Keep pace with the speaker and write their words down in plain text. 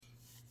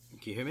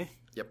Can you hear me?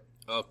 Yep.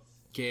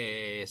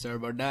 Okay, sorry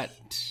about that.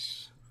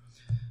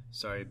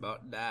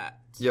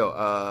 Yo,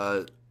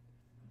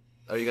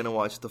 are you gonna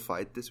watch the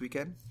fight this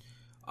weekend?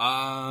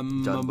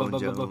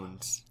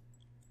 Jones.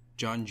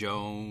 John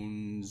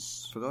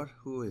Jones. Forgot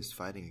who is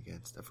fighting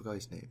against. I forgot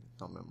his name.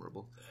 Not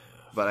memorable.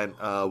 But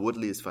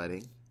Woodley is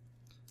fighting.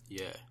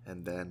 Yeah.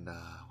 And then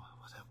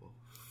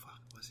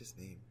what's his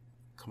name?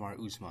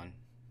 Kamaru Usman.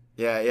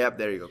 Yeah,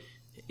 there you go.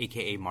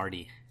 AKA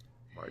Marty.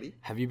 Marty?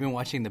 Have you been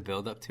watching the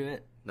build up to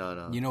it?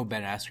 No. You know who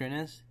Ben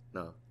Askren is?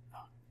 No.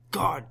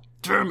 God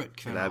damn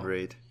it!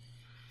 Elaborate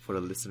for the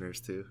listeners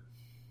too.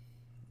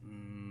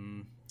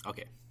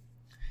 Okay.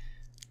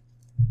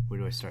 Where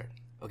do I start?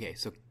 Okay,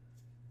 so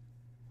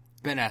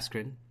Ben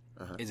Askren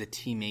is a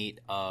teammate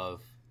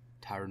of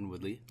Tyron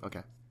Woodley.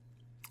 Okay.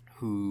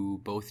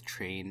 Who both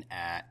train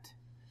at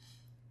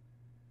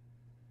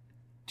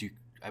Duke.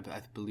 I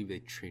believe they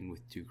train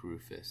with Duke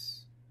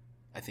Rufus.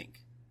 I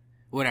think.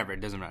 Whatever,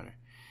 it doesn't matter.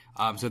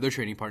 So they're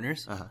training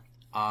partners.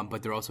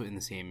 But they're also in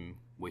the same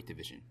weight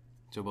division.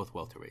 So both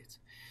welterweights.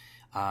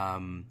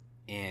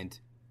 And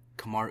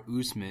Kamaru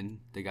Usman,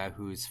 the guy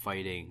who's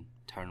fighting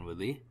Tyron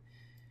Woodley,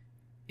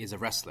 is a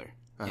wrestler.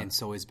 And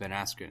so is Ben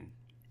Askren.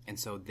 And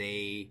so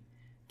they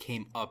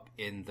came up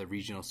in the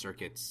regional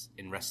circuits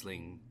in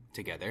wrestling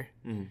together.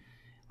 They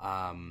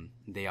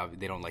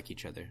don't like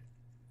each other.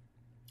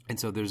 And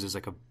so there's this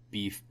like a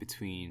beef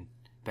between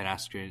Ben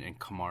Askren and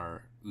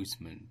Kamaru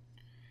Usman.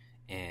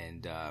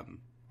 And I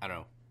don't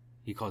know.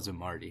 He calls him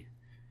Marty.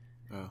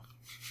 Oh.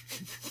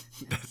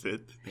 That's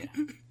it? Yeah.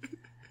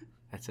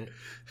 That's it.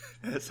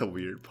 That's a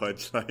weird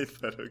punchline,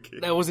 but okay.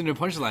 That wasn't a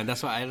punchline.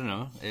 That's why I don't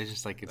know. It's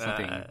just like it's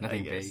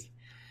nothing big.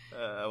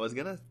 I was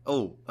gonna.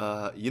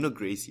 You know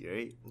Gracie,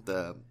 right?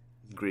 The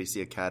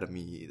Gracie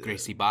Academy.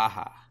 Gracie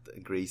Baja.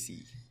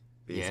 Gracie.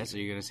 Basically. Yeah, so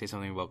you're gonna say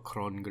something about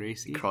Kron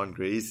Gracie? Kron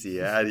Gracie,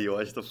 yeah. Do you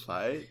watch the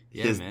fight?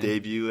 Yeah, his man.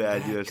 debut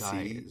at that UFC.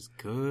 Guy is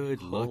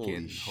good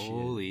looking.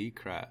 Holy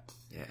crap!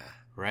 Yeah,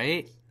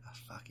 right? That's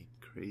fucking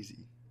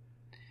crazy.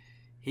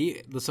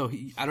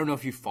 I don't know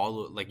if you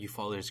follow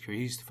his career.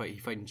 He used to fight. He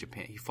fought in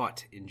Japan. He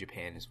fought in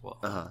Japan as well.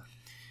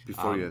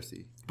 Before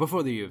UFC.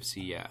 Before the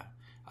UFC, yeah.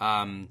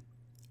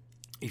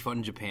 He fought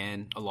in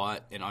Japan a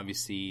lot, and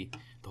obviously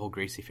the whole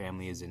Gracie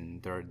family is in.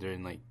 They're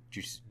in like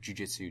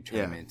jiu-jitsu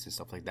tournaments and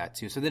stuff like that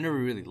too. So they never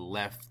really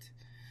left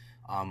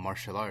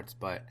martial arts.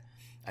 But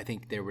I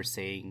think they were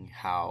saying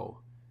how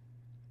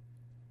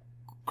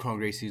Kron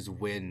Gracie's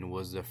win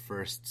was the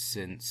first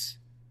since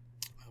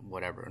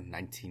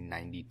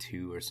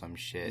 1992 or some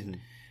shit,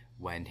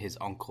 when his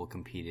uncle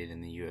competed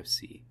in the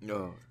UFC.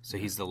 So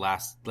he's the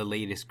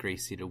latest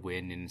Gracie to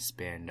win in a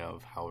span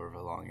of however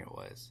long it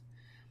was,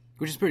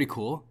 which is pretty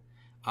cool.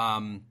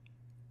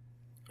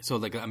 So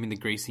the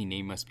Gracie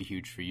name must be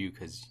huge for you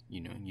because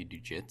you do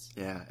jits.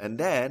 Yeah, and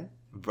then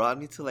brought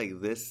me to like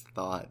this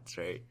thought,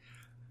 right?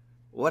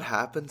 What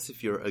happens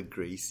if you're a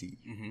Gracie,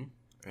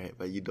 right?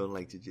 But you don't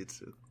like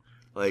jiu-jitsu?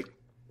 Like,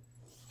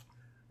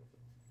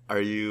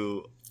 are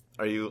you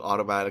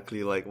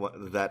automatically like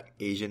that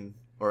Asian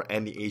or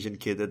any Asian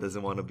kid that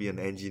doesn't want to be an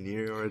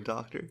engineer or a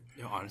doctor?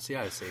 Honestly,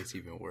 I would say it's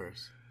even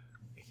worse.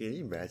 Can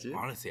you imagine?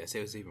 Honestly, I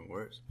say it's even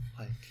worse.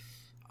 Like,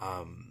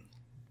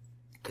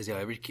 because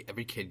every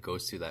kid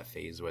goes through that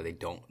phase where they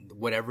don't,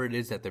 whatever it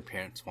is that their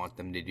parents want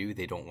them to do,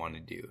 they don't want to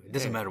do. It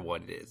doesn't matter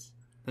what it is.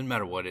 It doesn't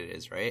matter what it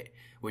is, right?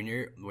 When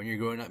you're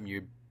growing up and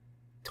you're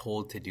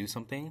told to do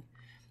something,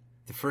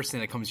 the first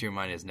thing that comes to your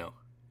mind is no.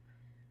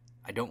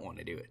 I don't want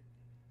to do it.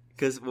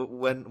 Because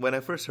when I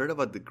first heard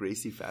about the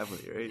Gracie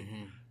family, right?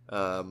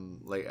 I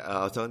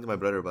was talking to my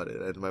brother about it,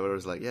 and my brother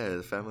was like, "Yeah,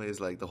 the family is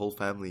like the whole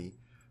family.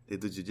 They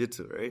do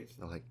jiu-jitsu, right?"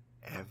 And I'm like,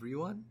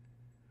 "Everyone?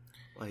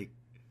 Like,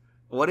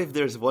 what if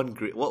there's one?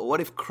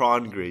 What if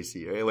Kron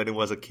Gracie, right? When he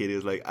was a kid, he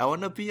was like, "I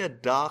want to be a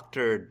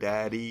doctor,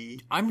 Daddy."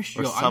 I'm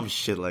sure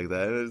shit like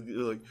that. And it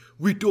was like,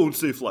 we don't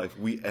save life,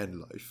 we end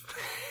life.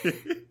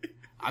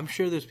 I'm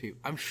sure there's people.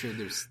 I'm sure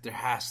there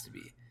has to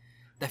be.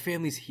 That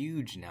family's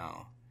huge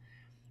now.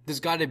 There's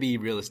got to be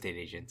real estate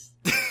agents.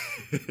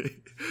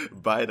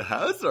 Buy the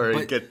house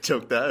or get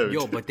choked out.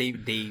 But they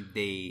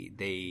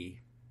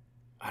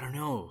I don't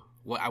know.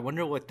 I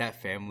wonder what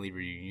that family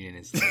reunion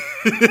is like.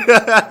 You know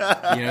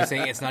what I'm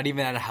saying? It's not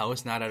even at a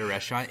house, not at a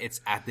restaurant.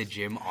 It's at the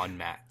gym on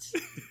mats.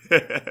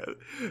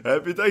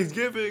 Happy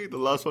Thanksgiving. The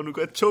last one who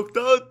got choked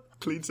out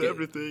cleans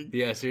everything.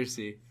 Yeah,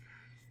 seriously.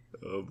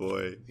 Oh,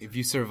 boy. If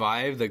you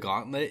survive the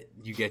gauntlet,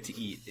 you get to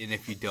eat. And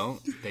if you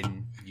don't,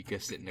 then you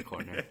just sit in the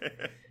corner.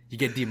 You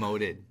get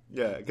demoted.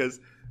 Yeah, because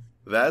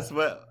that's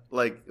what,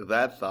 like,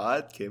 that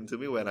thought came to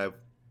me when I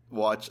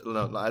watched,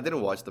 no, I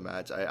didn't watch the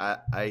match.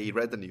 I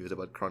read the news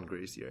about Kron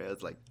Gracie. I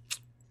was like,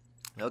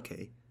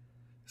 okay,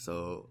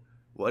 so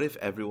what if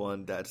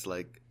everyone that's,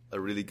 like, a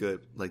really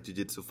good, like,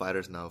 jiu-jitsu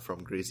fighters now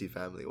from Gracie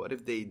family, what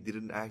if they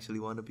didn't actually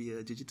want to be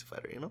a jiu-jitsu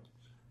fighter, you know?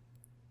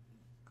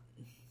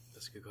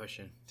 That's a good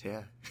question.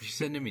 Yeah. You should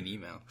send him an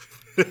email.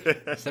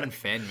 Send him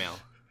fan mail.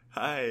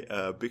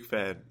 Hi, big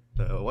fan.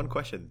 One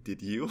question.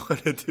 Did you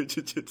want to do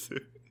jiu-jitsu?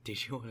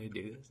 Did you want to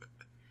do this?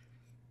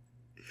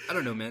 I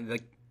don't know, man.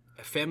 Like,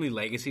 family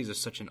legacies are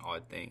such an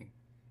odd thing.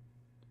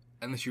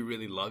 Unless you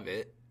really love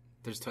it.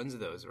 There's tons of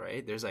those,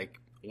 right? There's like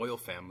oil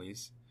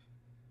families.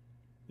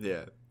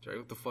 Yeah. Right?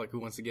 What the fuck? Who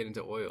wants to get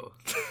into oil?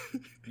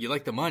 You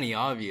like the money,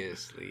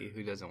 obviously.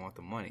 Who doesn't want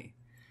the money?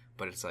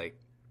 But it's like,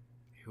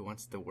 who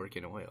wants to work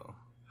in oil?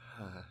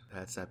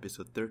 That's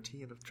episode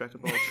 13 of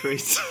Dragon Ball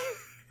Trace.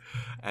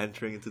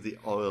 Entering into the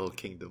oil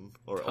kingdom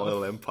or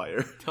oil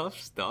empire. Tough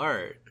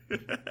start.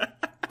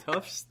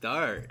 Tough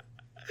start.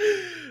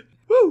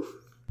 Woo!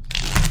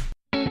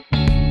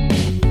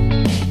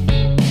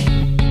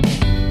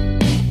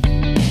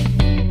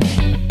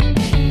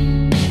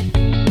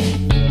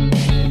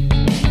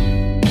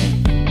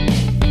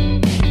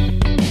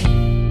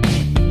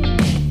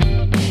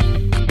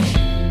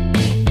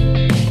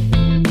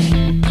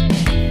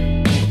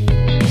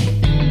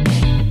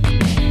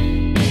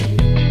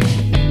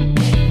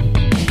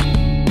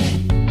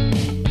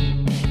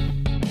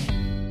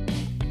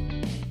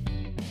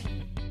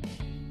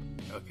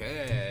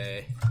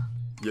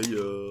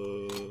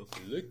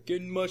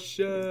 In my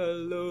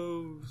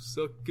shallows,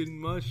 sucking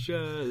my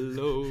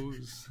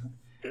shallows.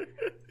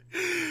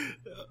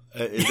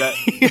 Is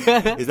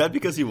that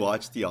because you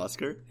watched the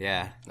Oscar?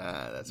 Yeah,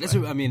 that's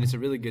right. I mean, it's a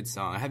really good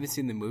song. I haven't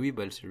seen the movie,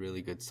 but it's a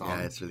really good song.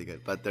 Yeah, it's really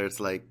good. But there's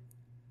like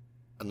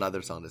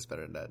another song that's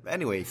better than that.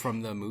 Anyway,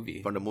 from the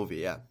movie.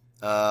 Yeah.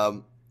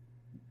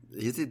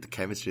 You see the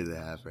chemistry they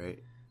have, right?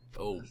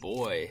 Oh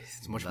boy,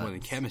 it's much more than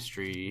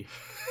chemistry.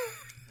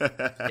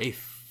 Hey,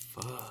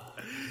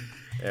 fuck.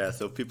 Yeah,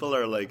 so people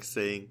are like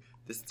saying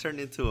this turned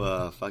into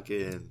a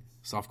fucking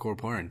softcore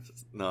porn.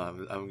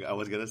 No, I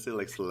was gonna say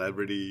like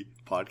celebrity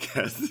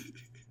podcast.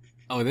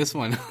 Oh, this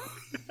one.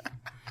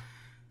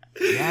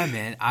 Yeah,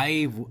 man.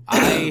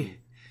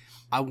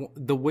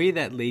 The way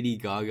that Lady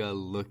Gaga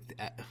looked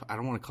at, I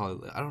don't want to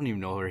call it, I don't even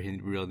know what her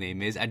real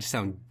name is. I just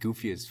sound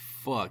goofy as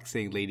fuck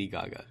saying Lady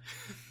Gaga.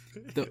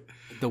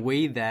 The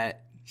way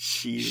that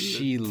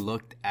she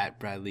looked at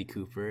Bradley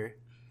Cooper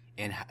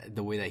and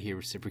the way that he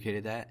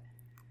reciprocated that,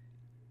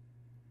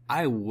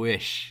 I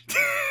wish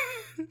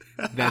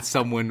that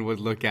someone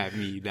would look at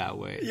me that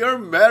way. You're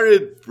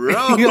married,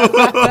 bro.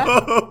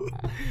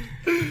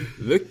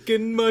 Look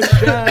in my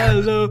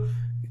shallow.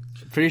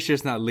 Pretty sure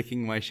it's not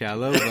licking my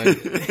shallow,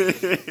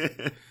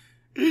 but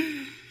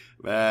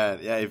man,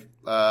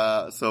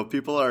 yeah. So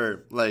people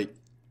are like,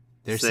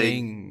 they're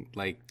saying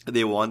like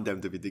they want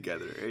them to be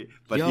together, right?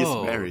 But he's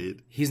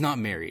married. He's not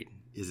married.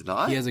 Is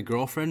not? He has a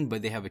girlfriend,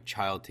 but they have a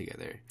child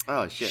together.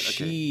 Oh shit!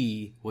 Okay.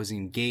 She was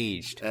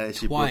engaged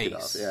she twice.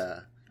 Broke it off. Yeah.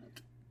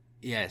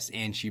 Yes,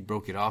 and she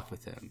broke it off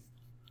with him.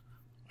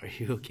 Are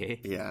you okay?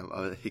 Yeah,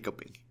 I'm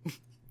hiccuping.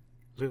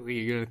 Look like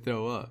you're gonna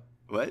throw up.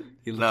 What?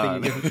 You look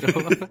like you're gonna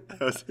throw up.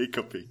 I was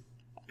hiccuping.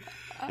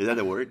 Is that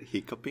a word?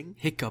 Hiccuping?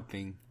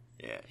 Hiccuping.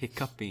 Yeah.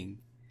 Hiccuping.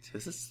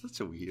 This is such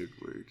a weird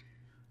word.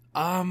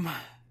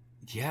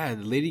 Yeah,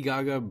 Lady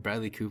Gaga,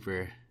 Bradley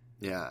Cooper.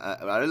 Yeah,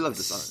 I love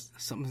the song.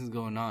 Something's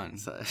going on.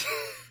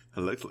 It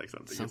looks like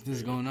something.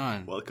 Something's going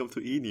on. Welcome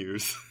to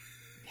E-News.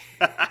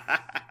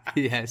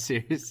 Yeah,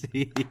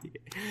 seriously.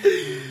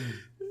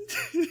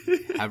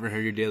 Haven't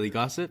heard your daily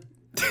gossip?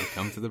 Then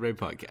come to the Red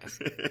Podcast.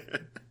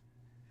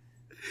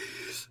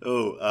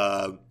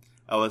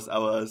 I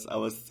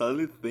was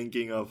suddenly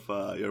thinking of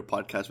your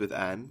podcast with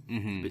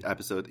Anne,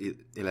 episode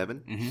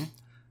 11.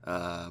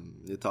 Mm-hmm.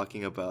 You're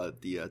talking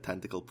about the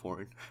tentacle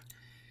porn.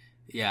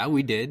 Yeah,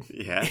 we did.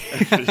 Yeah.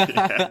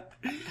 Yeah.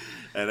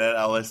 And then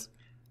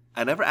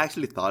I never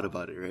actually thought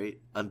about it, right?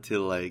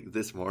 Until like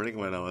this morning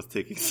when I was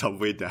taking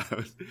subway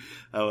down.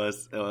 It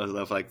was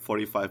like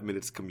 45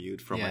 minutes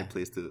commute from my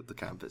place to the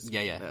campus.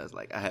 Yeah. And I was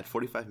like, I had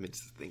 45 minutes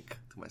to think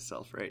to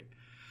myself, right?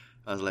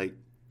 I was like,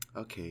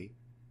 okay,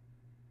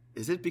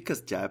 is it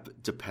because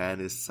Japan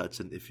is such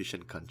an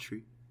efficient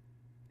country?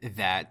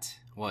 That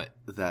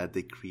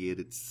they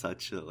created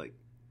such a like.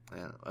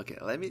 Okay,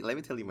 let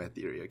me tell you my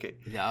theory. Okay.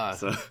 Yeah.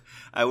 So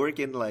I work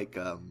in like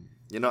I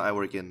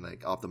work in like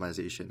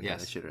optimization, yes.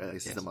 kind of shit, right?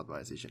 Like system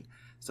optimization.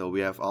 So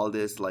we have all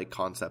this like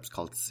concepts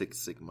called Six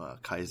Sigma,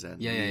 Kaizen.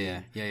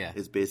 Yeah.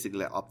 It's basically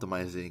like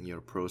optimizing your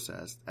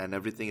process, and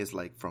everything is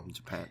like from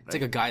Japan. Right? It's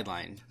like a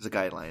guideline. It's a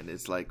guideline.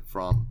 It's like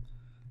from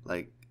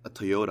like a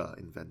Toyota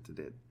invented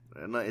it.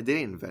 No, they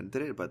didn't invent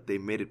it, but they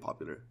made it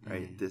popular,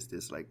 right?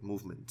 This like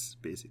movements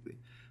basically.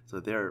 So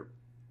they're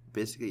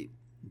basically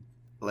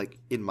like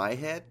in my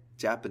head,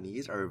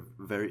 Japanese are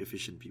very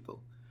efficient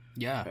people.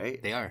 Yeah,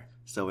 right? They are.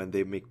 So when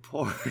they make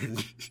porn,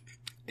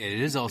 it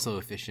is also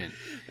efficient.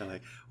 They're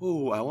like,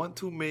 oh, I want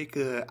to make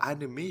an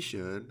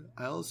animation.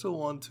 I also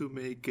want to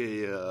make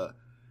a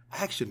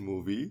action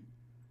movie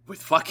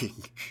with fucking.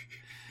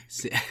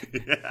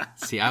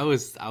 See, I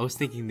was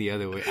thinking the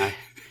other way.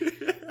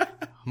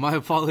 My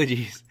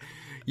apologies.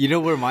 You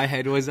know where my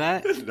head was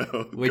at?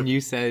 No. When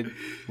you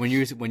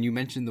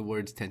mentioned the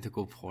words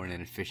tentacle porn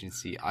and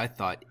efficiency, I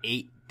thought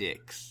 8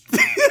 dicks.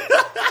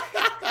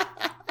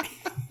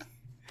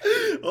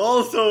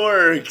 Also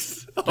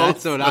works.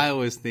 That's what I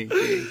was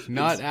thinking.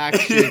 Not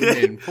action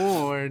and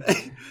porn,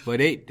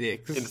 but 8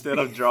 dicks. Instead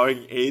of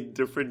drawing 8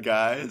 different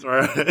guys,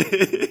 or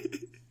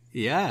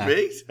Yeah.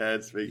 Makes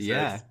sense. Makes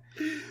sense.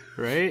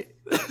 Right?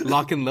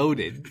 Lock and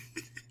loaded.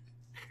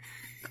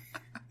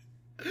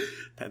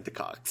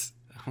 Tentacocks.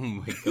 Oh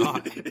my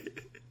god.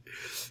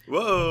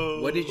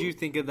 Whoa. What did you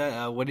think of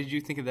that? What did you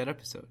think of that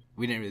episode?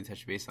 We didn't really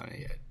touch base on it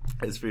yet.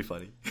 It's pretty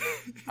funny.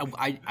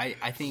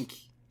 I think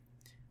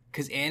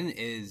because Anne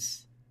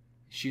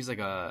she's like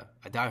a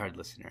diehard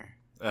listener,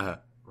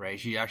 right?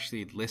 She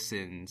actually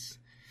listens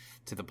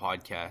to the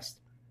podcast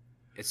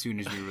as soon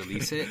as we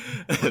release it,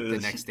 like the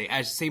next day.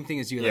 Same thing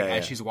as you, like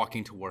as she's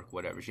walking to work,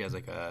 whatever. She has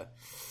like a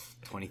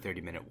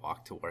 20-30 minute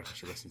walk to work and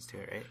she listens to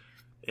it, right?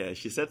 Yeah,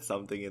 she said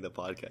something in the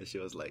podcast. She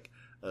was like,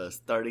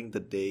 starting the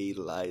day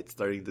light,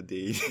 starting the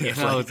day. Yeah,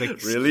 I was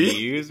like,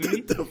 really? Excuse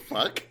me? What the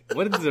fuck?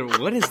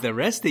 What is the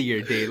rest of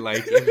your day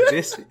like?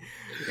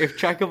 If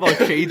Track of All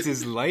Trades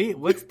is light,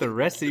 what's the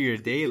rest of your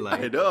day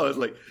like? I know. I was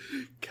like,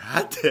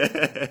 God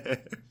damn.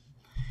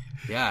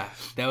 Yeah,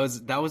 that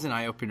was an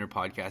eye opener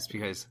podcast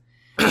because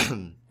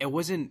it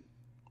wasn't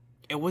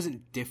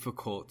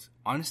difficult.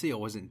 Honestly, it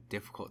wasn't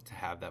difficult to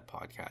have that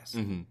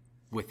podcast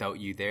without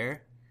you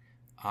there,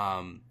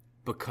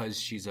 because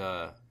she's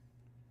a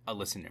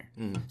listener,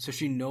 so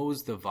she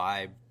knows the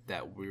vibe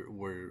that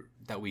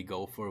we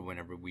go for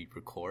whenever we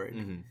record,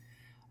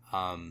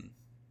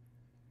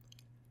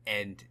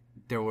 and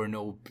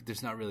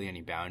there's not really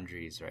any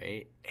boundaries,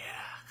 right? Yeah.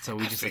 So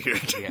we just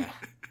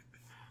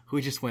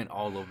we just went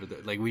all over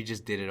we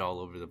just did it all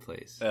over the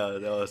place. Yeah,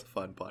 that was a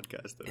fun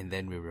podcast though. And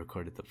then we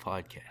recorded the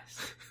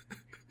podcast.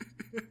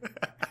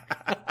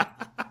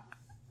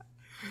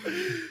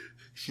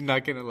 She's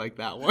not gonna like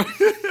that one.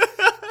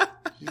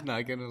 She's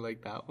not gonna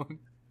like that one.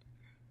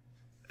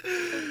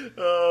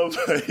 Oh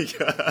my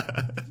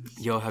god.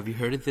 Yo, have you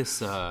heard of this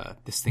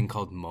thing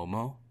called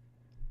Momo?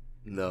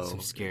 No. Some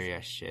scary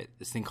ass shit.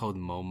 This thing called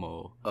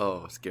Momo.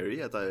 Oh,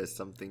 scary? I thought it was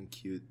something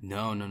cute.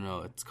 No.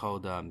 It's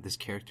called this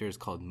character is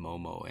called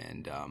Momo,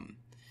 and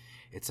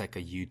it's like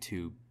a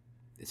YouTube.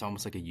 It's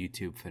almost like a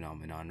YouTube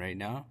phenomenon right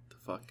now. The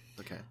fuck?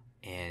 Okay.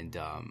 And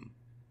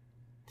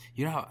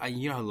you know how a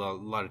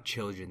lot of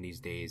children these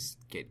days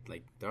get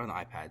like they're on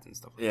iPads and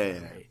stuff like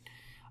that, right?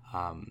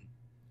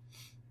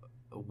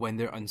 When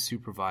they're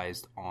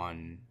unsupervised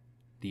on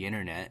the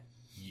internet,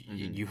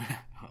 you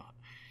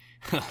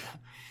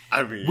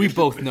I mean, we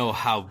both know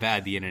how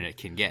bad the internet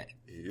can get.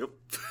 Yep.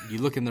 You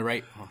look in the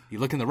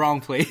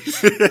wrong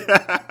place.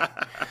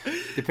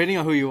 Depending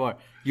on who you are,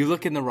 you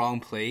look in the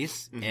wrong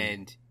place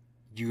and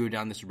you go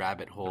down this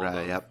rabbit hole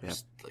of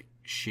just like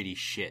shitty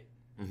shit,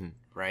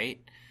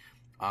 right?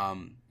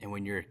 And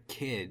when you're a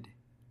kid,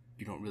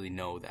 you don't really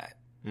know that.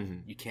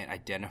 You can't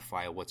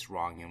identify what's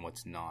wrong and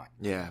what's not.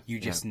 Yeah. You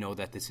just know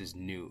that this is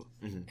new.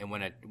 And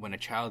when a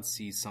child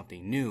sees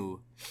something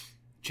new,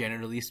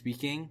 generally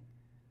speaking,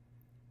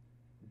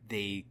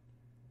 they're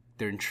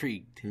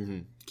intrigued.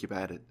 Keep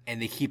at it. And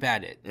they keep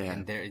at it. Yeah.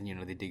 And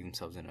they dig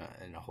themselves in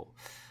a hole.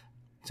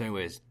 So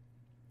anyways,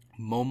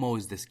 Momo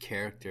is this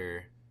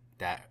character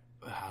that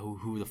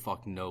who the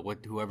fuck know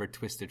whoever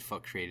twisted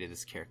fuck created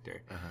this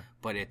character.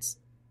 But it's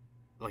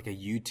like a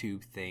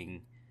YouTube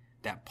thing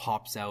that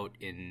pops out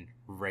in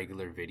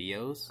regular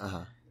videos.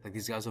 Like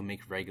these guys will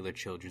make regular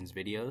children's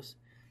videos,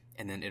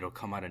 and then it'll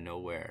come out of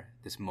nowhere,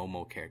 this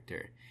Momo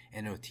character,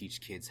 and it'll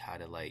teach kids how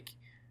to like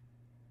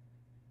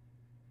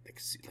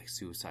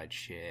suicide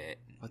shit.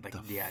 What like,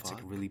 the yeah, fuck? It's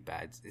like really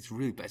bad. It's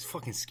really bad. It's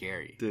fucking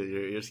scary.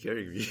 Dude, you're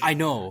scaring me. I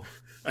know.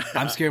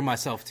 I'm scared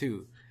myself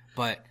too.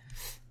 But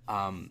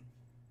like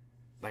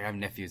I have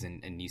nephews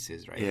and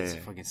nieces, right? It's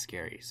fucking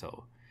scary.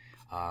 So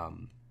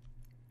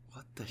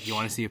what the shit? You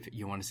want to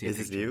see a Is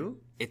picture? it new?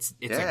 It's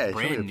Yeah, like show me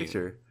brand a new.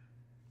 picture.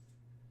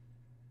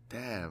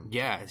 Damn.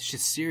 Yeah, it's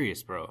just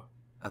serious, bro.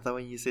 I thought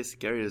when you say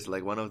scary, it's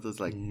like one of those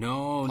like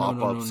No,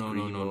 pop-up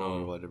screen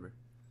or whatever.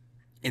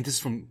 And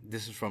this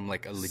is from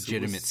like a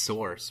legitimate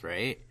source,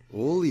 right?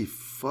 Holy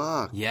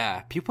fuck.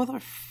 Yeah, people are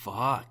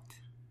fucked.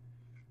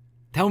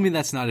 Tell me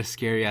that's not a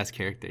scary ass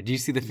character. Do you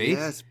see the face?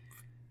 Yes.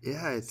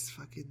 Yeah, it's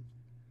fucking.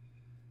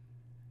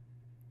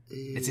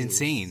 It's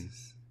insane.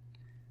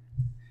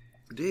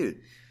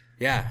 Dude.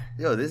 Yeah.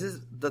 Yo, this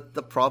is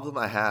the problem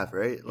I have,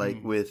 right?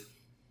 Like with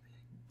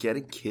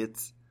getting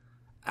kids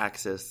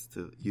access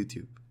to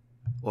YouTube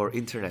or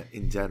internet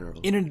in general.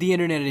 The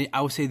internet,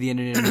 I would say the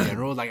internet in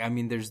general. Like, I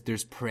mean, there's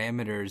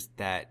parameters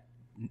that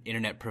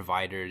internet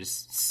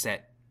providers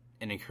set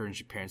and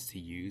encourage parents to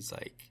use,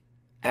 like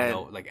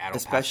adult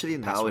especially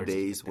passwords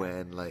nowadays like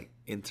when like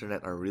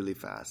internet are really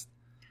fast,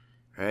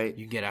 right?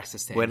 you get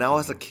access to When I anything.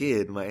 was a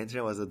kid, my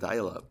internet was a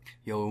dial-up.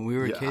 Yo, when we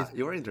were kids,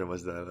 your internet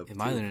was dial-up.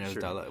 my too, internet was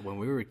sure. dial-up. When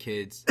we were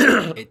kids,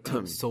 it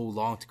took so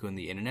long to go on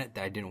the internet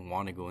that I didn't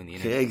want to go on the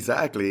internet. Yeah,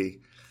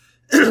 exactly.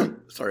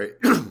 Sorry.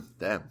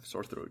 Damn,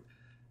 sore throat.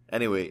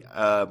 Anyway,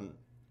 I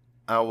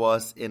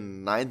was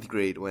in 9th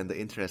grade when the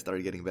internet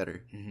started getting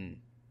better.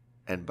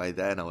 And by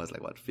then I was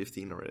like,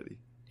 15 already.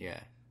 Yeah.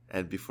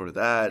 And before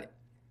that,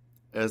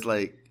 it was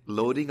like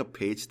loading a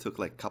page took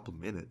like a couple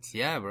minutes.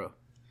 Yeah, bro.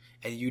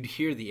 And you'd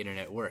hear the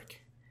internet work.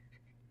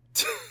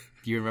 Do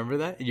you remember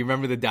that? You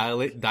remember the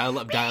dial-up?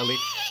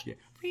 Yeah.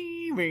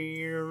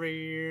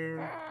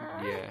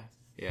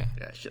 Yeah. Yeah.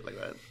 Yeah, shit like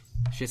that.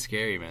 Shit's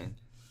scary, man.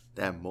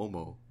 Damn,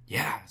 Momo.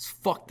 Yeah, it's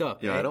fucked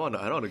up. Yeah, right? I don't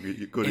want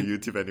to go to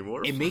YouTube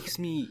anymore. It makes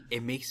me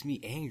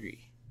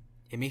angry.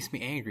 It makes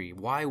me angry.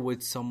 Why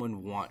would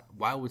someone want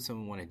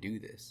to do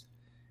this?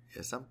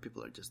 Yeah, some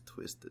people are just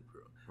twisted,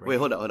 bro. Right. Wait,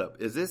 hold up.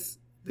 Is this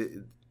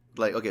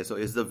like, okay, so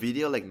is the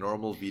video like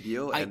normal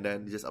video and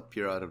then just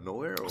appear out of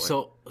nowhere? Or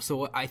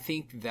so I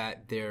think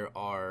that there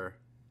are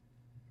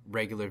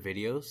regular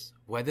videos,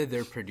 whether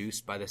they're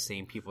produced by the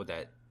same people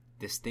that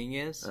this thing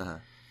is.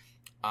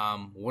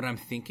 What I'm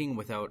thinking,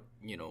 without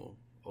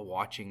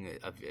watching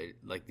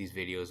like these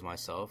videos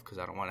myself, because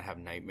I don't want to have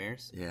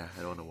nightmares. Yeah, I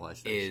don't want to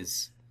watch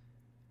that.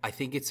 I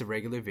think it's a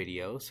regular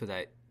video so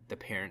that the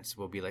parents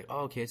will be like,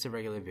 oh, okay, it's a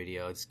regular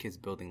video. It's kids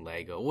building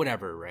Lego,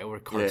 whatever, right? Or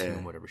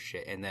cartoon, whatever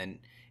shit. And then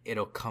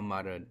it'll come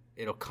out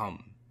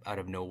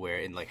of nowhere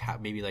and like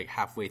maybe like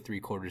halfway,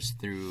 3/4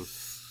 through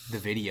the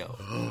video,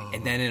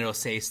 and then it'll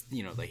say,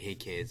 like, hey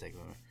kids, like.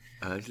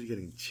 I'm actually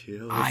getting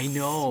chills. I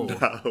know,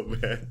 now,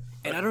 man.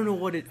 And I don't know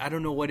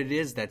what it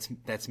is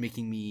that's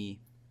making me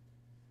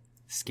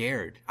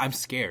scared. I'm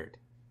scared.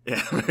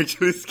 Yeah, I'm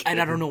actually scared.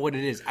 And I don't know what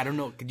it is. I don't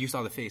know. You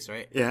saw the face,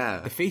 right? Yeah.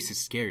 The face is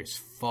scary as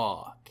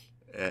fuck.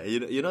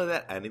 You know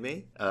that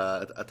anime,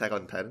 Attack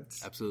on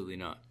Titans? Absolutely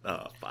not.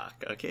 Oh,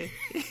 fuck. Okay.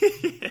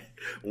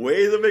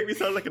 Way to make me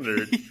sound like a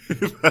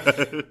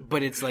nerd.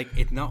 But it's like,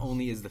 it not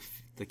only is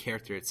the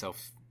character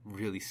itself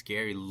really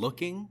scary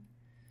looking,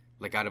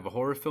 like out of a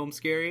horror film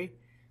scary,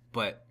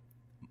 but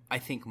I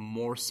think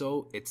more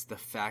so it's the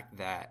fact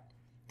that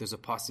there's a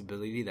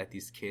possibility that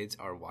these kids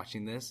are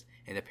watching this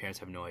and the parents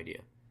have no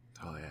idea.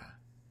 Oh, yeah.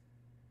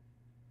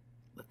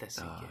 Let that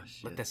sink in.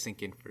 Shit. Let that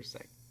sink in for a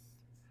sec.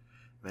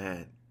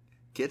 Man,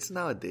 kids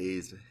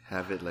nowadays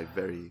have it like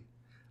very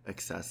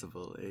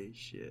accessible,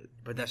 shit.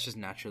 But that's just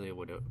naturally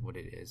what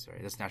it is,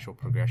 right? That's natural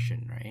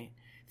progression, right?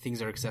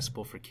 Things are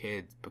accessible for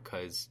kids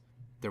because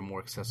they're more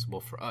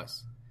accessible for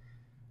us.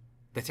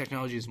 The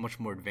technology is much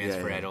more advanced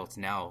for adults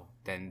now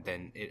than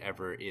it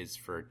ever is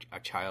for a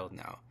child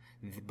now.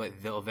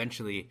 But they'll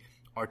eventually,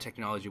 our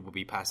technology will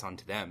be passed on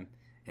to them,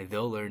 and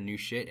they'll learn new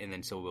shit, and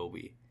then so will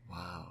we.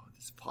 Wow,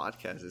 this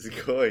podcast is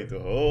going to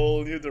a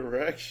whole new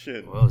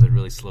direction. Well, it was a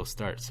really slow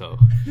start, so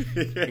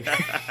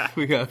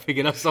we gotta pick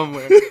it up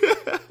somewhere.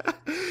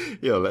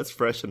 Yo, let's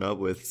freshen up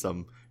with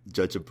some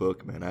Judge a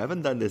Book, man. I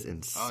haven't done this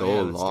in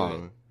so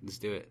long. Let's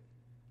do it.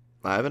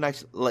 I haven't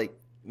actually,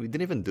 we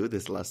didn't even do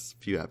this last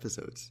few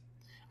episodes.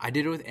 I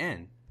did it with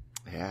Anne.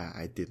 Yeah,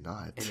 I did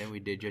not. And then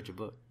we did Judge a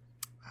Book.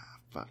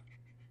 Fuck.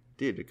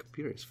 Dude, the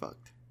computer is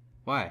fucked.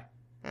 Why?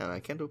 And I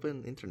can't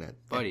open internet.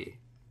 Buddy,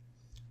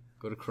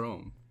 go to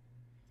Chrome.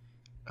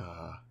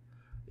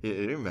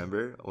 You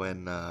remember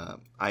when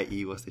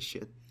IE was the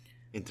shit?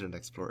 Internet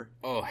Explorer?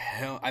 Oh,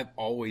 hell, I've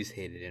always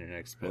hated Internet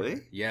Explorer.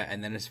 Really? Yeah,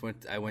 and then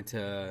I went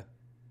to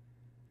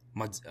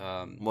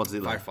Mozilla.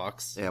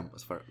 Firefox. Yeah, it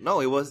was No,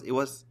 it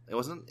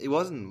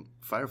wasn't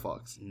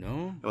Firefox.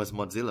 No? It was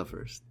Mozilla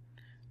first.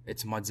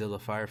 It's Mozilla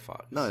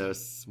Firefox. No, it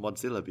was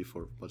Mozilla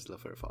before Mozilla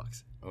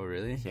Firefox. Oh,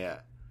 really? Yeah.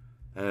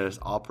 And there's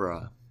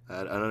Opera.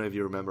 I don't know if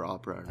you remember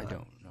Opera or not. I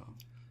don't know.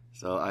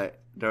 So I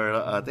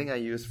think I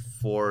used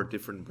 4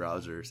 different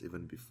browsers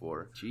even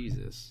before.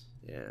 Jesus.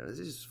 Yeah, this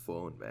is just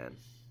phone, man.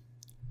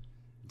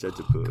 Judge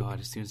a Oh, Book. God,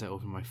 as soon as I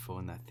opened my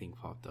phone, that thing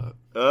popped up.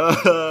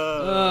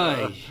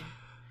 Oh,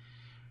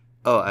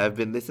 I've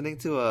been listening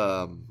to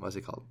what's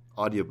it called?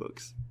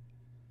 Audiobooks.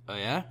 Oh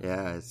yeah?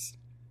 Yeah,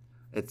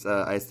 it's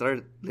I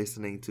started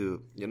listening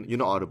to you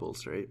know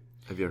Audibles, right?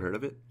 Have you heard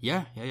of it?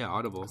 Yeah,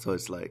 Audible. So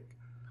it's like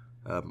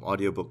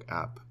audiobook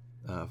app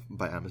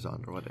by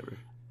Amazon or whatever.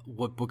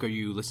 What book are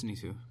you listening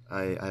to?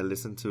 I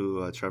listened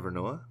to Trevor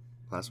Noah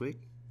last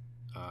week.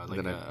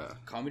 Like a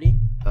comedy?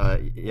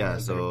 Yeah,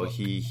 so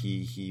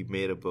he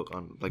made a book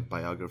on like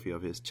biography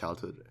of his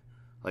childhood,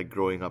 like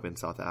growing up in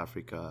South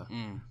Africa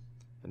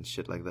and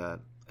shit like that.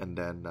 And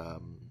then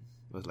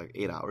it was like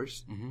 8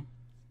 hours. Mm-hmm.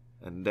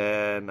 And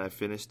then I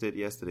finished it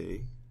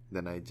yesterday.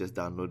 Then I just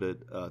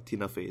downloaded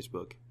Tina Fey's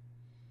book.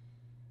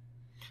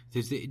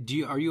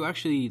 Are you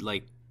actually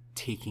like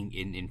taking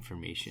in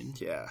information?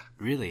 Yeah.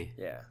 Really?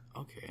 Yeah.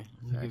 Okay.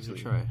 Let me give it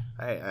a try.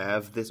 I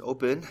have this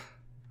open.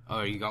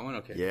 Oh, you got one?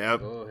 Okay. Yeah.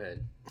 Go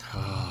ahead.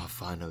 Oh,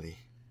 finally.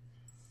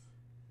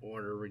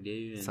 Order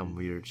redeemed. Some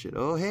weird shit.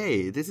 Oh,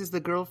 hey, this is the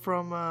girl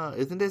from.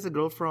 Isn't this the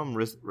girl from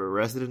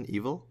Resident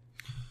Evil?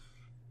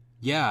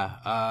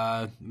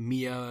 Yeah.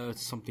 Mia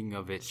something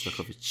of it.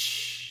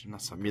 Zokovich. Not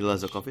Zokovich. Mila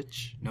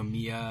Zokovich. No,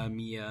 Mia.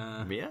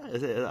 Mia?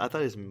 Is it? I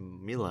thought it's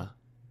Mila.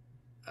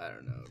 I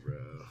don't know, bro.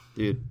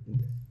 Dude.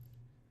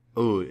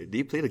 Oh, do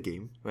you play the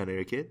game when you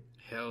were a kid?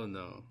 Hell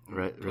no.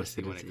 Right,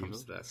 Rusty when it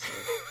comes to that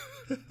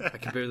stuff. I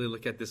can barely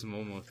look at this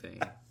Momo thing.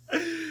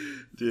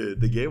 Dude,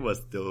 the game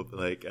was dope.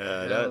 Like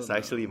that's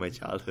actually my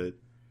childhood.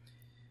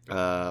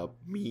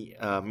 Me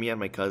and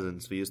my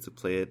cousins, we used to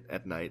play it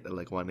at night at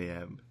like 1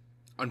 a.m.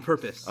 On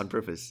purpose. On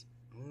purpose.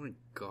 Oh my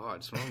god,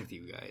 what's wrong with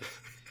you guys?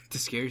 To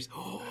scare you?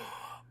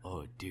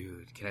 Oh,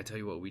 dude, can I tell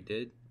you what we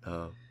did?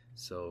 Oh,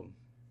 so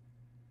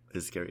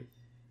it's scary.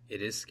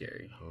 It is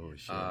scary. Oh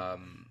shit.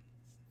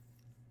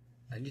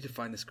 I need to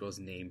find this girl's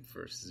name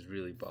first. It's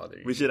really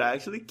bothering We me. should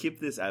actually keep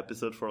this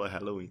episode for like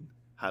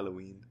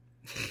Halloween.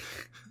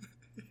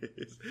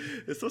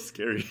 It's so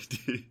scary,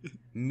 dude.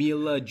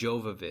 Mila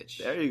Jovovich.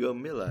 There you go,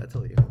 Mila. I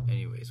told you.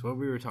 Anyways, what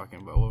we were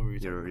talking about? What were we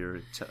talking about?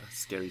 Your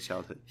scary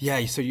childhood.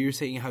 Yeah, so you were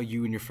saying how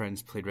you and your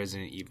friends played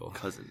Resident Evil.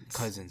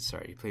 Cousins,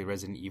 sorry. You played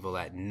Resident Evil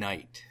at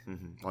night.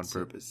 Mm-hmm. On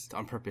purpose.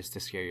 On purpose to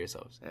scare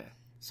yourselves. Yeah.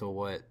 So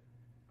what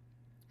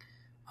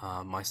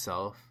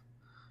myself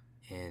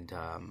and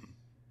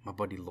my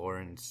buddy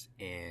Lawrence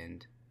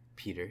and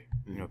Peter,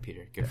 you know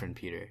Peter, good friend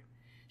Peter.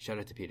 Shout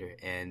out to Peter.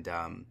 And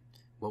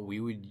what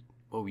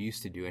we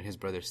used to do, and his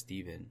brother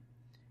Steven,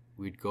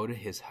 we'd go to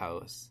his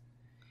house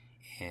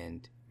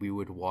and we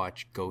would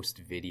watch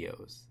ghost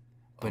videos.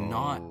 But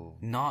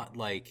not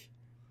like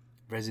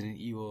Resident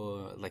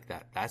Evil like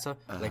that. That's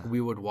like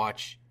we would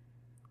watch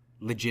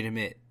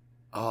legitimate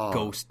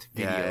ghost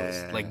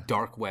videos, like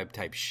dark web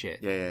type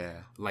shit.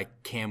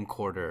 Like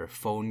camcorder,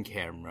 phone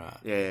camera,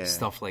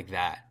 stuff like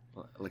that.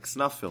 Like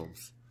snuff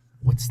films.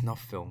 What's snuff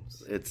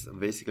films? It's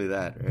basically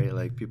that, right?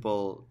 Like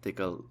people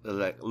take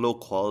like low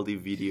quality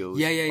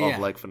videos of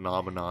like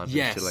phenomenon and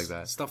shit like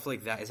that. Stuff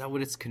like that. Is that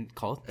what it's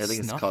called? I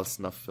think Snuff? it's called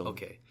snuff film.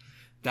 Okay.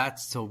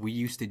 So we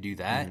used to do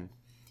that,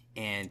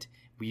 and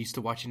we used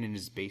to watch it in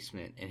his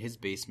basement. And his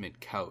basement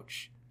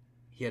couch,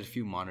 he had a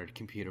few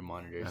computer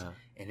monitors,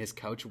 and his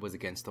couch was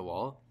against the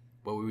wall.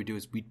 What we would do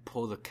is we'd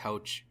pull the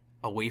couch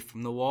away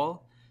from the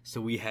wall, so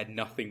we had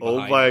nothing behind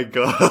us. Oh my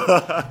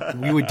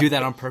god. We would do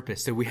that on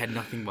purpose, so we had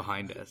nothing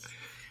behind us.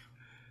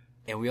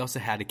 And we also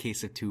had a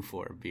case of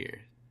 2-4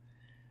 beer.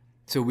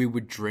 So we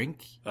would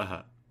drink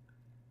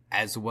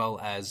as well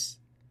as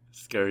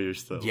scare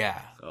yourself. Yeah.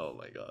 Oh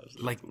my gosh.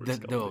 Like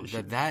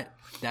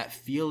that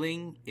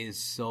feeling is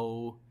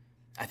so.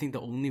 I think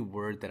the only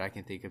word that I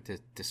can think of to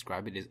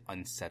describe it is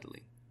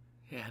unsettling.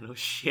 Yeah, no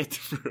shit,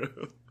 bro.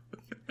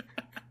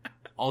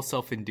 All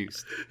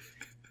self-induced.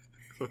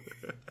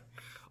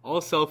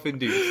 All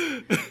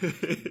self-induced.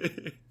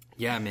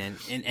 Yeah, man.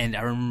 And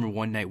I remember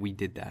one night we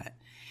did that,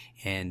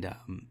 and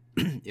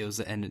it was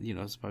it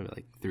was probably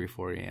like 3 or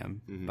 4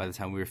 a.m. By the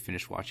time we were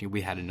finished watching,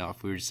 we had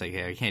enough. We were just like,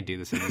 hey, I can't do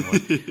this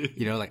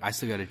anymore. Like I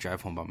still got to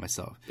drive home by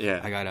myself.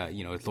 Yeah, I gotta,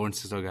 Lawrence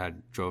still got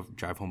to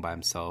drive home by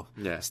himself.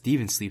 Yeah,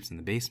 Steven sleeps in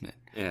the basement.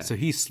 Yeah, so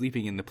he's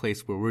sleeping in the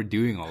place where we're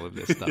doing all of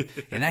this stuff,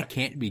 and that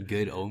can't be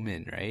good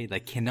omen, right?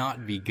 Like,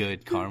 cannot be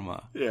good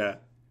karma. Yeah,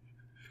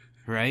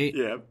 right.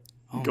 Yeah.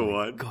 Oh Go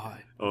on.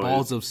 God,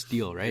 balls of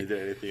steel, right? Is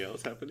there anything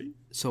else happening?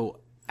 So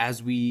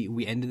as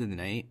we ended the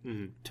night,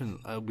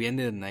 we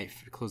ended the night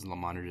closing the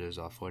monitors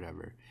off,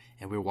 whatever,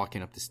 and we were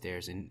walking up the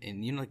stairs, and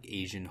like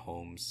Asian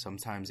homes,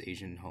 sometimes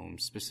Asian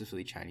homes,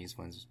 specifically Chinese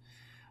ones,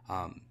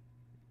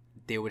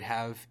 they would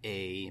have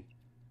I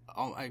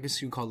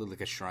guess you can call it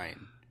like a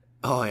shrine.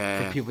 Oh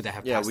yeah, for people that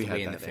have passed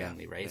away in the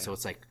family, right? Yeah. So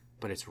it's like,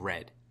 but it's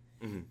red,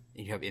 and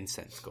you have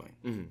incense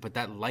going. But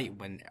that light,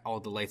 when all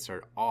the lights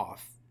are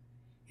off,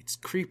 it's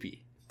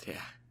creepy.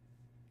 Yeah.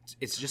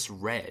 It's just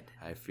red.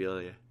 I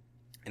feel you.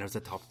 And it was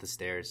at the top of the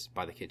stairs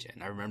by the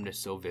kitchen. I remember this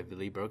so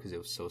vividly, bro, because it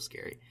was so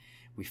scary.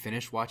 We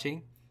finished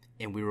watching,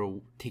 and we were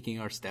taking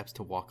our steps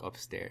to walk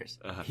upstairs.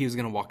 He was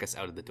going to walk us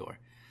out of the door.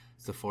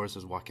 So Forrest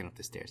was walking up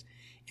the stairs.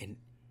 And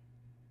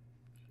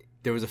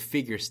there was a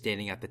figure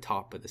standing at the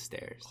top of the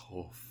stairs.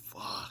 Oh,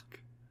 fuck.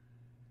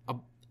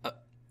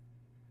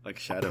 Like a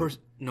shadow?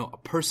 A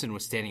person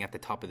was standing at the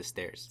top of the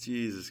stairs.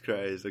 Jesus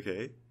Christ,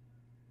 okay.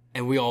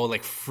 And we all,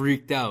 like,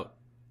 freaked out.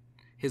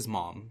 His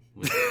mom.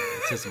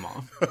 It's his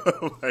mom.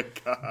 Oh, my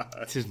God.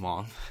 It's his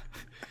mom.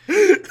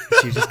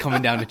 She was just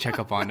coming down to check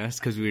up on us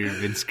because we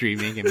had been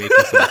screaming and making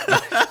some...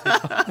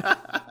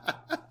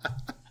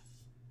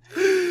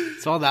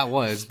 That's all that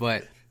was,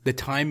 but the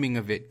timing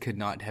of it could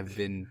not have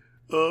been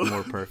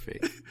more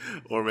perfect.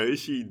 Or maybe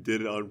she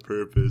did it on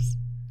purpose.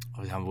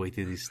 I'll wait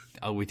till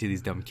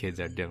these dumb kids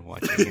are done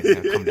watching it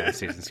and come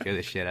downstairs and scare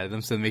the shit out of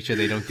them, so make sure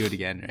they don't do it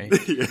again, right?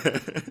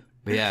 Yeah.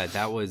 But yeah,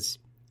 that was.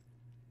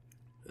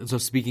 So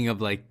speaking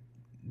of like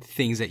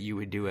things that you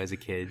would do as a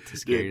kid to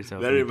scare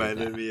yourself, that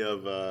reminded me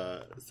of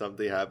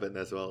something happened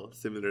as well.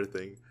 Similar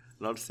thing,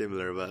 not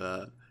similar,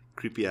 but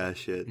creepy ass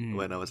shit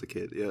when I was a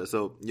kid. Yeah.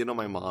 So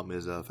my mom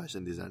is a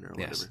fashion designer or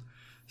whatever. Yes.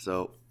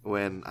 So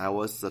when I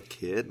was a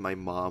kid, my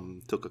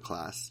mom took a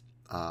class.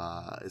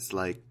 It's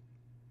like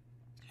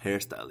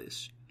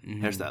hairstyling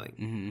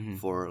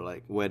for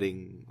like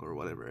wedding or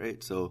whatever,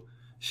 right? So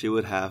she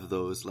would have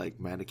those like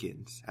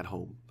mannequins at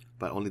home,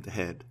 but only the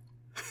head.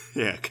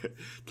 Yeah,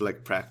 to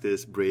like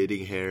practice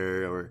braiding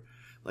hair or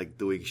like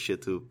doing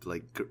shit to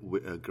like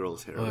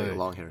girls' hair, like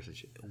long hair and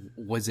shit.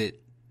 Was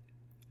it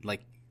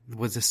like?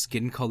 Was the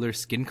skin color,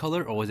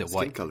 or was it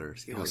white? Skin color.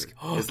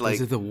 Oh, it's like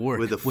the war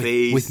with the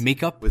face, with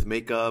makeup.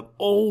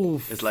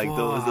 Oh, it's like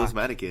those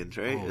mannequins,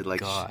 right? Oh, it's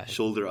like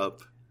shoulder up.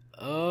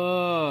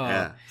 Oh,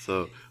 yeah.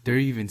 So they're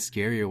even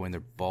scarier when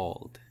they're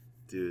bald.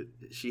 Dude,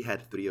 she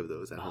had 3 of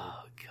those at home.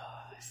 Oh god.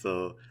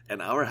 So,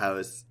 in our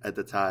house at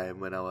the time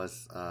when I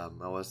was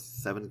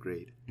 7th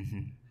grade,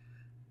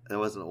 that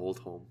was an old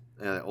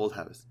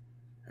house,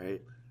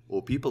 right?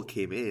 Well, people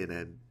came in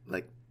and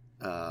like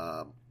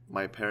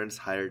my parents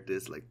hired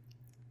this like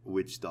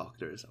witch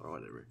doctors or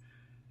whatever,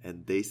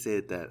 and they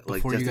said that like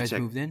Before just you to guys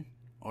check. moved in?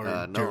 Or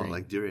No, during?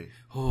 like during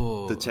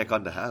to check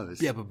on the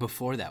house. Yeah, but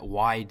before that,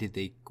 why did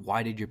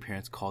your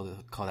parents call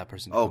that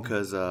person? Oh,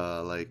 because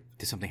like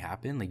did something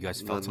happen? Like you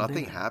guys no, felt something?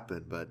 nothing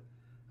happened, but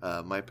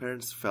my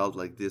parents felt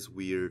like this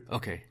weird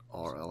Okay.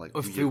 or like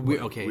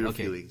weird weird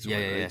feelings. Yeah,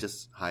 They yeah.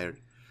 just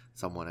hired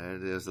someone,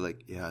 and it was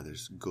like, yeah,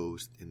 there's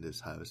ghosts in this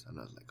house, and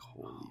I was like,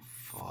 holy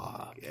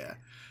fuck, yeah.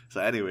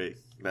 So anyway,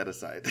 that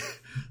aside,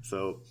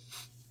 so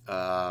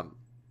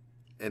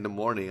in the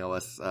morning, it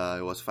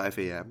was 5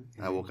 a.m.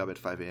 I woke up at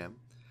 5 a.m.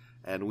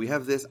 And we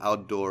have this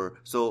outdoor.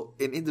 So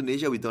in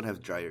Indonesia, we don't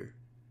have dryer.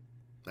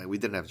 Like we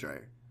didn't have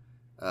dryer.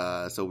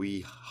 So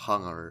we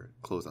hung our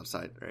clothes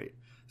outside, right?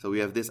 So we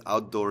have this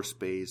outdoor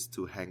space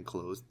to hang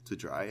clothes to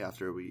dry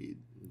after we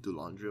do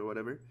laundry or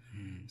whatever.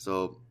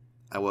 So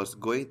I was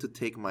going to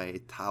take my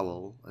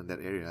towel in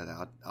that area,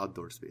 the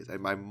outdoor space,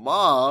 and my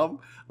mom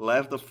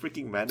left a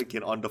freaking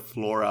mannequin on the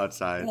floor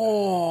outside.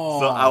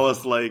 Oh. So I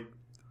was like,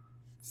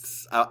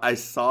 I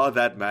saw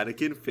that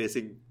mannequin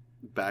facing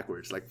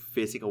backwards, like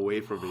facing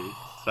away from me.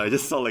 So I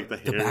just saw like the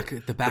hair,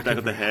 the back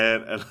of the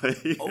head, and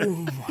like, oh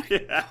my!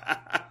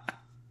 Yeah.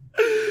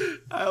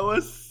 I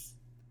was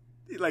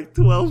like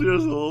 12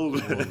 years old.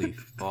 Holy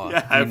fuck!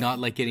 Yeah, You're not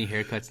like getting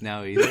haircuts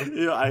now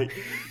either. I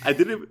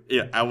didn't.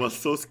 Yeah, I was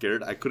so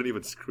scared I couldn't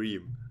even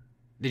scream.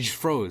 They just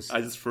froze.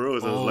 I just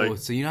froze. I was like,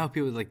 so you know how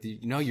people like,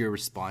 your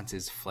response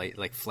is flight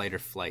or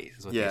flight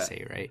is what they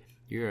say, right?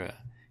 You're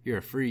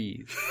a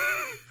freeze.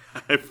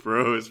 I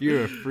froze.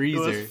 You're a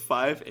freezer. It was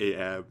 5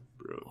 a.m.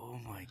 bro. Oh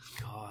my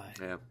god.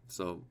 Yeah.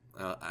 So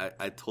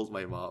I told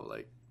my mom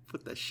like,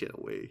 put that shit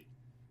away.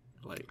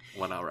 Like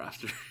 1 hour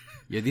after.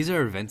 Yeah, these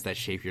are events that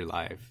shape your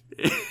life.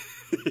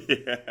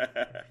 Yeah.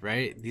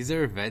 Right? These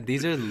are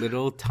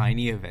little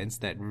tiny events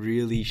that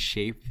really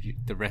shape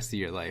the rest of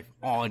your life.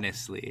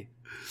 Honestly.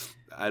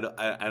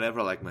 I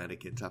never liked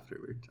mannequins after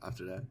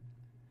that.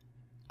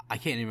 I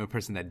can't name a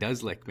person that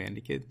does like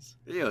mannequins.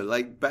 Yeah,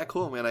 like back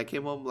home, and I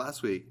came home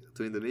last week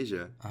to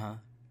Indonesia.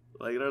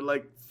 Like there are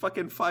like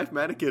fucking 5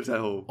 mannequins at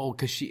home. Oh,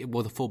 because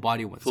the full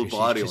body ones. Full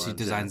body ones. She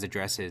designs the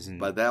dresses,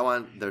 but that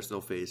one there's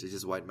no face. It's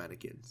just white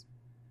mannequins.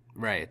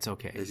 Right, it's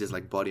okay. It's just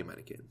like body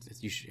mannequins.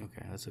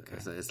 Okay, that's okay.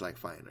 So it's like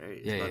fine,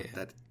 right?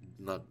 It's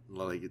not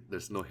like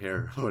there's no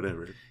hair or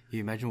whatever. You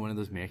imagine one of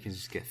those mannequins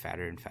just get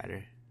fatter and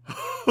fatter.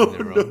 Oh,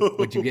 no.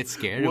 Would you get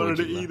scared? What or are would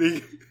they you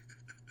eating?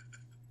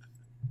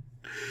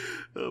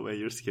 Oh man,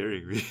 you're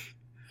scaring me.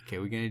 Okay,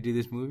 we're gonna do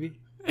this movie?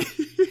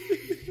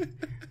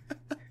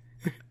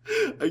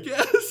 I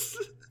guess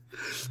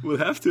we'll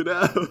have to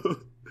now.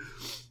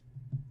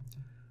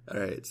 All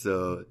right,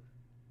 so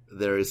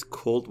there is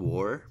Cold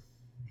War.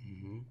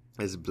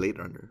 There's Blade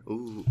Runner.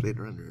 Ooh, Blade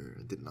Runner.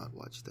 I did not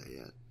watch that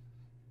yet.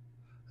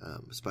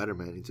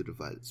 Spider-Man Into the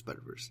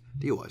Spider-Verse.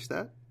 Do you watch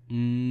that?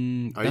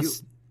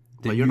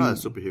 But you're not a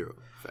superhero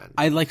fan.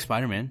 I like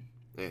Spider-Man.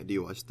 Yeah, do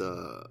you watch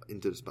the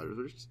Into the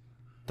Spider-Verse?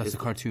 That's the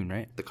cartoon,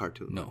 right? The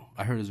cartoon. No,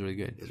 I heard it was really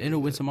good. It's And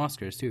it'll win some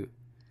Oscars too.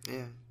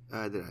 Yeah,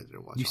 I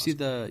didn't watch. You see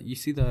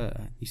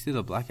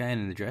the black guy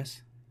in the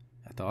dress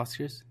at the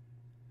Oscars?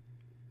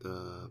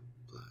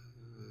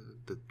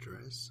 The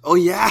dress. Oh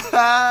yeah,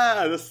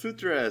 the suit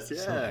dress. Yeah,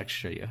 so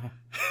extra, yeah.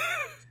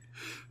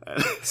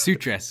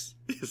 Suit dress.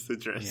 Suit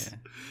dress.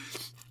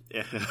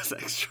 Yeah, that's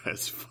extra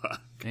as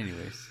fuck.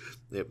 Anyways,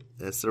 yep,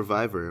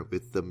 Survivor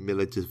with the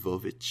Mila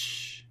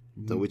Jovovich.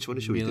 So which one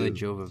should we do? Mila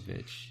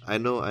Jovovich. I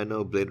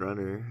know Blade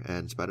Runner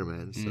and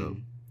Spider-Man. So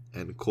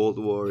and Cold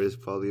War is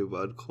probably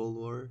about Cold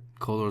War.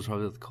 Cold War is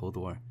probably the Cold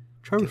War.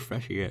 Try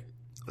refreshing it.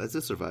 Let's do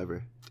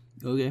Survivor.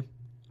 Okay.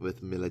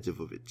 With Mila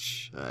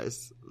Jovovich.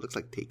 It looks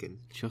like Taken.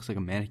 She looks like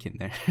a mannequin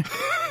there.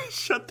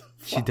 Shut the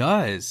fuck. She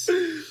does.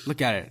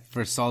 Look at it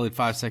for a solid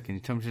 5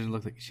 seconds. Tell me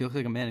she looks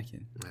like a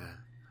mannequin.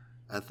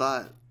 I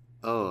thought,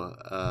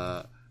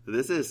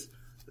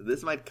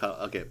 this might come.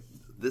 Okay,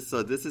 this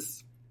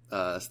is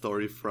a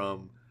story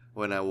from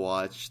when I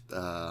watched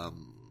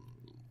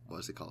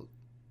what's it called?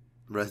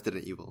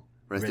 Resident Evil.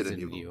 Resident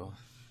Evil.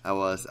 I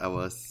was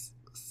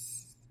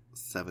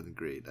 7th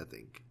grade, I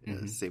think.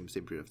 Mm-hmm. Same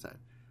period of time.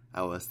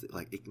 I was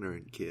like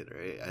ignorant kid,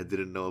 right? I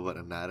didn't know about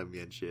anatomy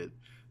and shit.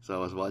 So I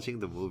was watching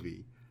the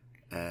movie,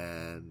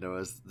 and there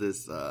was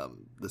this the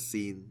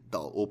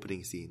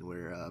opening scene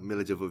where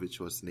Mila Jovovich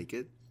was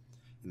naked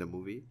in the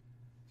movie,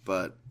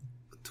 but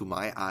to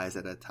my eyes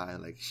at that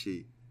time,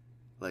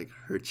 like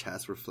her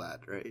chest were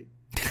flat, right?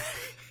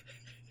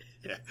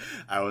 Yeah,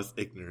 I was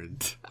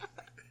ignorant.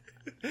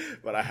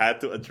 But I had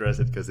to address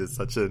it because it's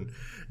such an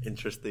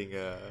interesting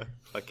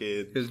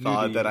fucking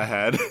thought that I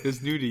had.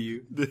 It's new to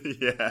you.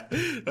 Yeah.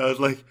 I was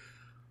like,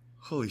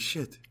 holy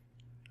shit.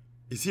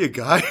 Is he a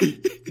guy?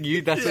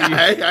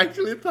 I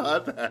actually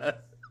thought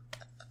that.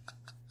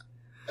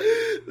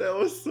 That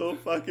was so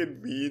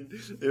fucking mean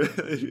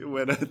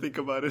when I think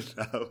about it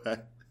now,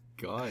 man.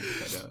 God,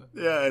 I know.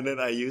 Yeah, and then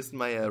I used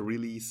my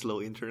really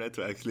slow internet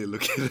to actually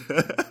look at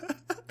it.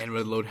 And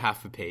would load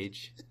half a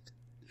page.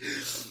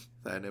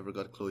 I never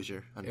got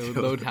closure. It would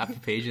load half a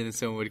page and then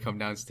someone would come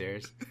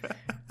downstairs.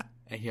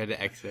 And he had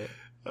to exit.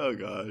 Oh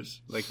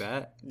gosh. Like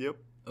that? Yep.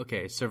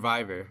 Okay,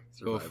 Survivor.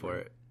 Go for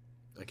it.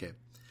 Okay.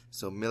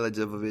 So Mila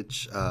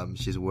Jovovich,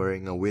 she's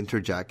wearing a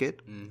winter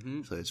jacket.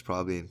 Mm-hmm. So it's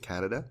probably in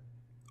Canada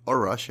or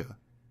Russia.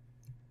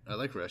 I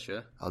like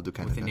Russia. I'll do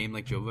Canada. With a name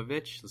like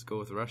Jovovich, let's go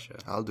with Russia.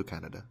 I'll do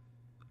Canada.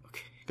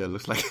 Okay. It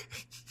looks like...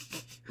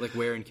 Like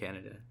where in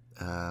Canada?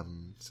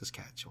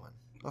 Saskatchewan.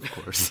 Of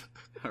course.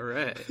 All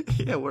right.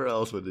 Yeah, where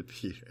else would it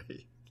be,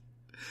 right?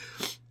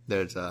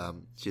 There's,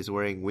 she's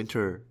wearing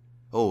winter...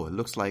 Oh, it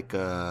looks like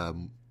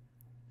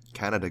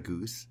Canada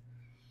Goose.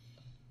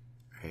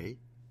 Right?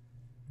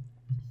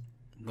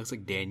 Looks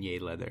like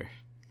Danier leather.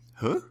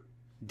 Huh?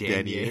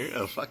 Danier.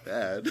 Oh, fuck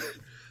that.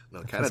 No,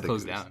 Canada It's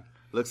closed Goose. down.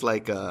 Looks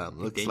like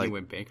Danier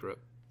went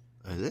bankrupt.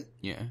 Is it?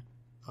 Yeah.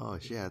 Oh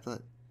shit! I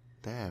thought.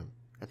 Damn,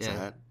 that's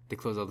sad. They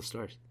closed all the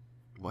stores.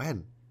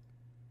 When?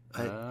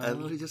 I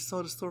literally just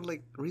saw the store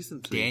like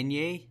recently.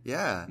 Danier?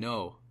 Yeah.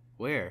 No.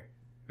 Where?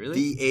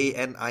 Really?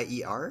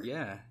 Danier?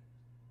 Yeah.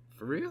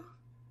 For real?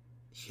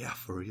 Yeah,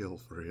 for real.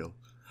 For real?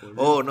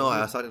 Oh no,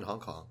 I saw it in Hong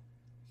Kong.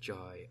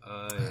 Joy.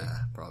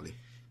 Probably.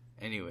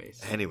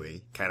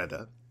 Anyway,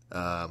 Canada.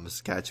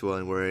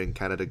 Saskatchewan wearing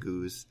Canada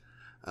Goose.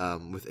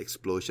 With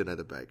explosion at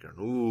the background.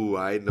 Ooh,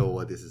 I know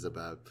what this is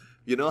about.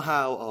 You know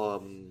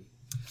how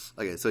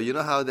okay, so you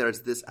know how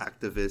there's this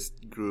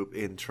activist group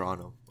in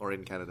Toronto or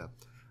in Canada,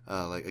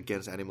 like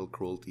against animal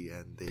cruelty,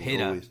 and they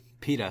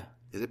PETA.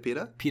 Is it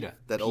PETA? PETA.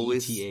 That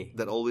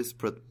PETA. always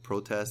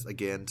protest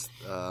against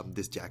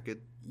this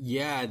jacket.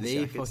 Yeah,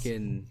 they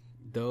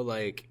they'll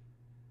like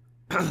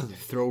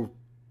throw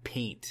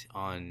paint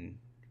on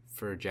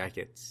fur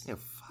jackets. Yeah,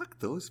 fuck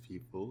those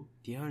people.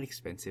 Do you know how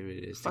expensive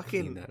it is to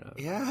clean that up?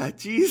 Yeah,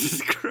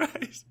 Jesus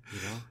Christ. You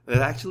know?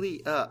 And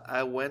actually,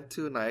 I went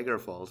to Niagara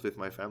Falls with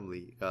my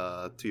family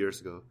 2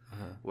 years ago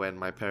when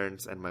my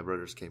parents and my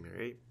brothers came here,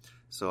 right?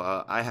 So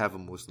I have a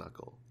moose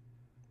knuckle.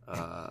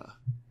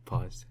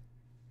 Pause.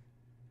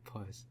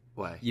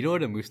 Why? You know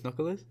what a moose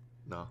knuckle is?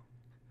 No.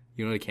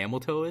 You know what a camel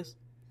toe is?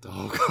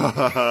 Oh,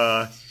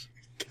 gosh.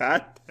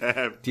 God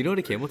damn. Do you know what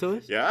a camel toe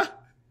is? Yeah?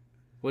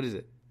 What is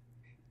it?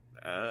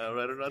 I'd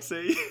rather not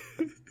say.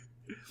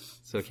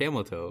 So a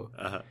camel toe.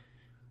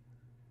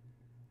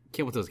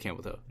 Camel toe is a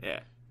camel toe.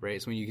 Yeah. Right?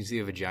 It's when you can see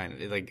a vagina,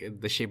 like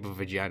the shape of a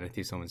vagina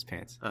through someone's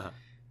pants.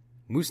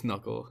 Moose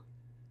knuckle.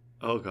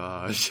 Oh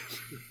gosh.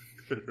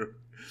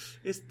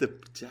 It's the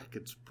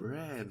jacket's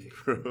brand,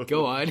 bro.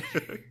 Go on.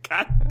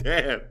 God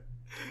damn.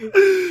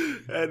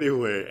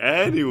 Anyway,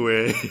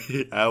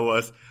 I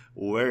was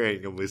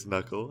wearing a moose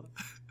knuckle.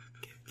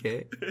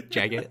 Okay.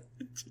 Jacket.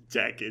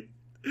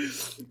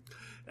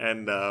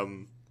 And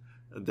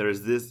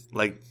there's this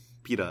like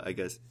PETA, I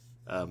guess.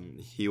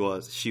 She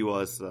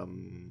was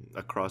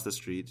across the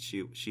street.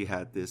 She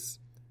had this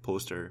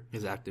poster.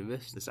 This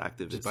activist.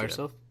 Just by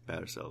herself. By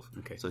herself.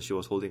 Okay. So she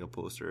was holding a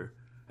poster,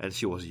 and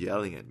she was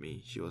yelling at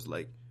me. She was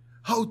like,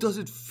 "How does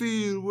it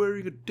feel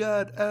wearing a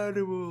dead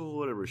animal?"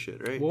 Whatever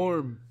shit, right?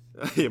 Warm.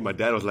 Yeah, my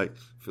dad was like,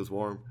 "Feels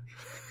warm."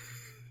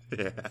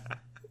 Yeah.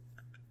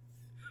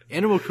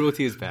 Animal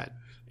cruelty is bad.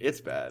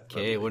 It's bad.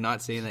 Okay, we're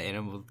not saying that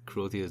animal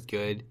cruelty is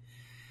good.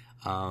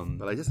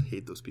 But I just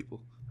hate those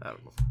people. I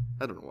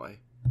don't know why.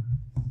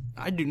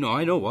 I do know.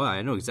 I know why.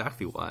 I know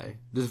exactly why.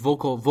 There's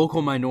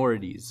vocal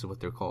minorities is what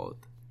they're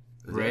called.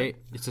 Right?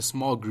 It's a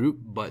small group,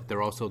 but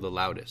they're also the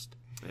loudest.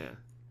 Yeah.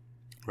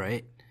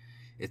 Right?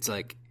 It's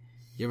like,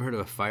 you ever heard of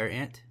a fire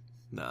ant?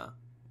 Nah.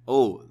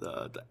 Oh,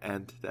 the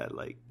ant that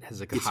like has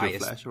like hits your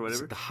flesh or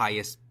whatever. The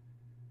highest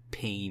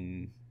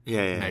pain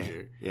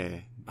measure. Yeah.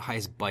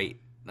 Highest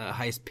bite.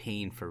 Highest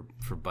pain for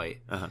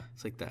bite.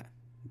 It's like that.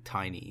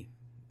 Tiny.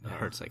 It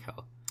hurts like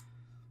hell.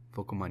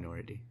 Vocal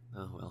minority.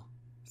 Oh well.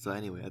 So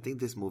anyway, I think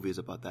this movie is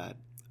about that.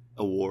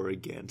 A war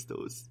against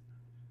those.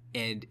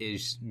 And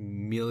is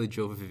Mila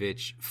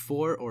Jovovich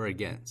for or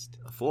against?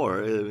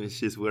 For. I mean,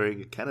 she's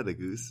wearing a Canada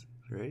Goose,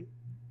 right?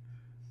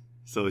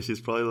 So she's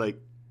probably like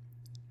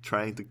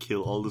trying to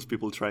kill all those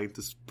people trying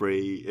to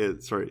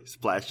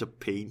splash a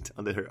paint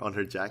on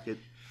her jacket.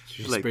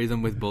 She spray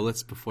them with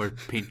bullets before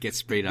paint gets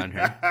sprayed on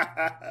her.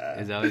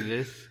 Is that what it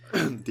is?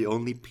 The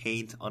only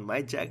paint on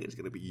my jacket is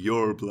gonna be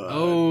your blood.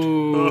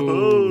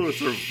 Oh,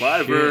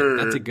 Survivor!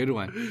 Shit. That's a good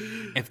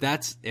one. If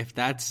that's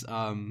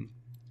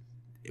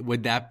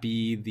would that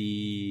be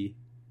the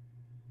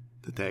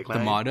tagline? The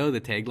motto,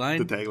 the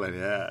tagline? The tagline,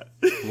 yeah.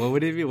 What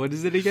would it be? What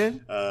is it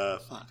again?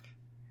 Fuck.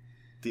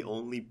 The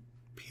only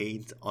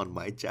paint on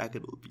my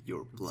jacket will be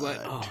your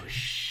blood. Oh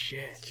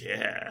shit!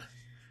 Yeah.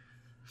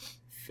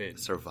 Finn.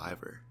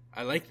 Survivor.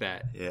 I like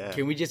that. Yeah.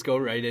 Can we just go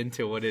right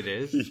into what it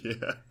is?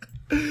 Yeah.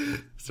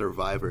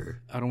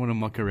 Survivor. I don't want to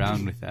muck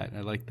around with that.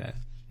 I like that.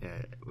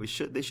 Yeah,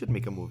 they should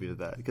make a movie of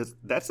that because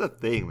that's a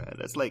thing, man.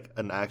 That's like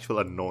an actual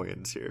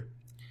annoyance here.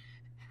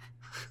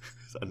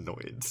 It's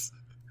annoyance.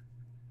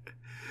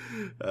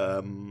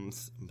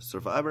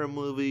 Survivor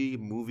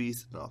movie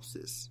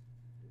synopsis.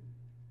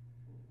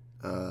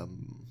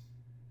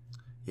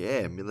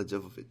 Yeah, Mila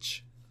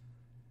Jovovich.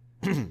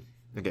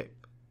 Okay.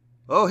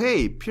 Oh,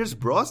 hey, Pierce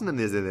Brosnan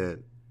is in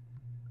it.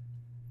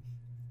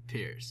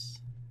 Pierce.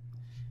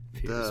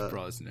 Pierce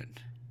Brosnan.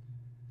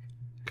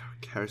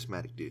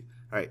 Charismatic dude.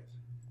 All right.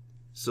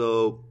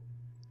 So,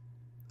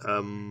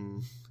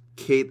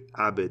 Kate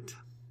Abbott.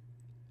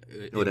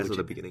 No, that's at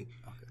the beginning.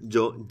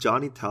 Okay.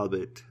 Johnny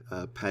Talbot,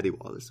 Paddy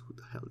Wallace. Who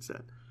the hell is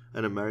that?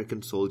 An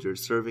American soldier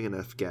serving in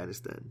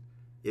Afghanistan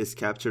is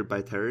captured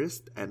by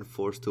terrorists and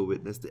forced to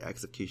witness the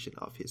execution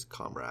of his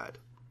comrade,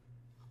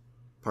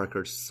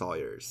 Parker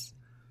Sawyers.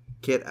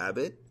 Kate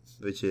Abbott,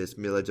 which is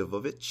Mila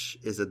Jovovich,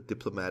 is a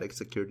diplomatic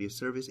security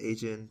service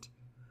agent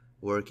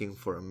working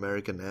for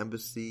American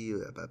Embassy.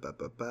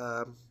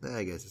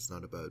 I guess it's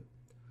not about...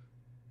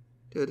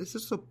 Dude, this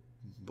is so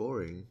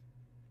boring.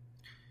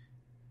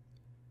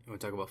 You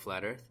want to talk about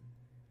Flat Earth?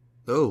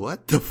 Oh,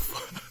 what the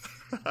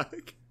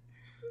fuck?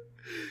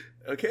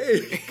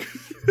 Okay.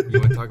 You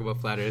want to talk about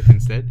Flat Earth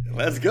instead?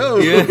 Let's go.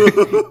 Yeah.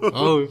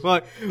 Oh,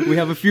 fuck. We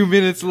have a few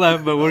minutes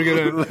left, but we're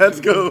going to... Let's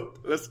go.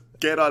 Let's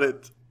get on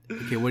it.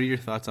 Okay, what are your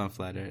thoughts on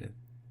Flat Earth?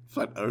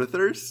 Flat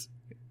Earthers?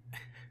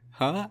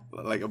 Huh?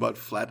 Like about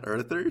Flat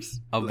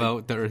Earthers?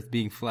 About the Earth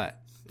being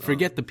flat.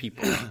 Forget the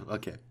people.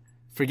 Okay.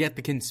 Forget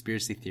the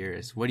conspiracy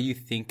theorists. What do you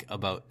think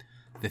about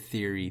the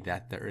theory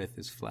that the Earth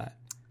is flat?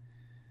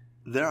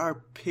 There are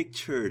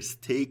pictures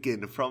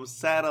taken from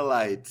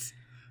satellites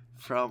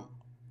from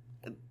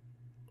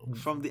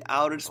the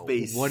outer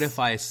space. What if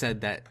I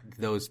said that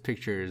those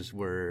pictures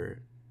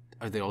are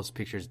those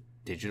pictures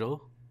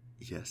digital?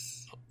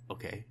 Yes.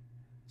 Okay.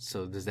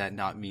 So does that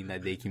not mean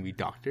that they can be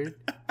doctored?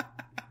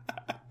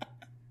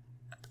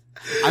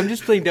 I'm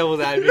just playing devil's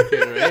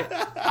advocate, right?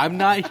 I'm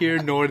not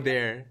here nor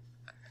there.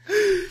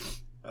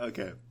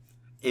 Okay.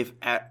 If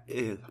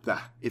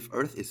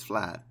Earth is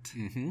flat,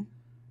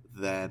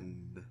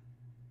 then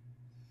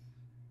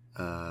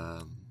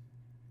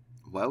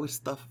why would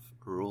stuff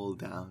roll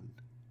down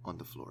on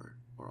the floor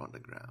or on the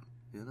ground?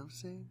 You know what I'm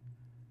saying?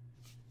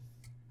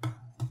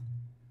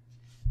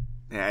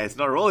 Yeah, it's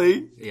not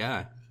rolling.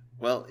 Yeah.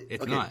 Well,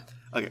 it's okay. not.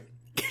 Okay.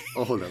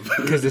 Oh, hold on.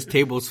 Because this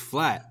table's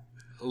flat,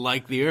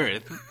 like the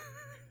Earth.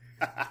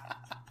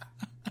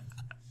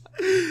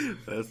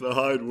 That's not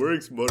how it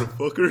works,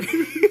 motherfucker.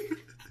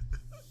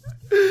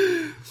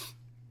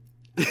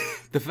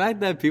 The fact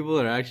that people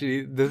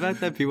actually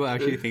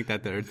think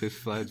that the Earth is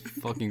flat is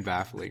fucking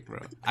baffling, bro.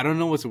 I don't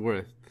know what's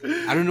worse,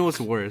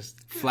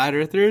 Flat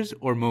Earthers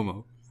or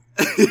Momo.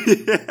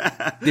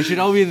 They should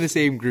all be in the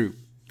same group.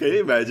 Can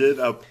you imagine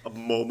a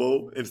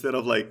Momo instead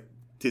of like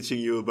teaching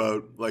you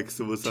about like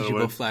suicide? Teach you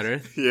about Flat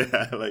Earth?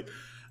 Yeah, like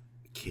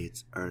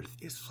kids, Earth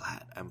is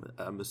flat.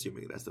 I'm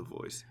assuming that's the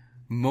voice.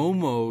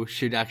 Momo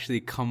should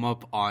actually come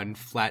up on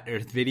Flat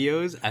Earth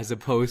videos as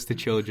opposed to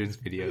children's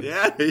videos.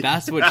 Yeah.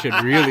 That's what should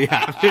really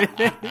happen.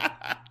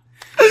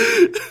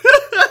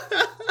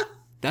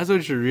 That's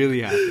what should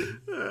really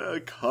happen.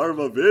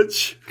 Karma,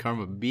 bitch.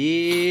 Karma,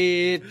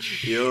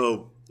 bitch.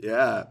 Yo,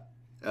 yeah.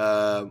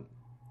 I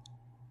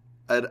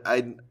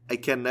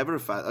can never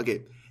find...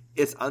 Okay,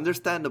 it's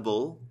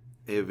understandable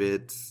if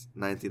it's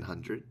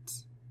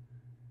 1900s,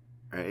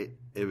 right?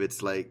 If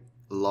it's like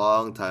a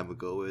long time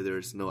ago where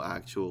there's no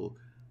actual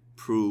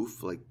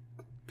proof, like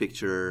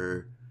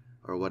picture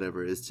or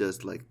whatever. It's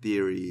just like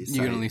theory.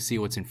 You can only see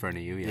what's in front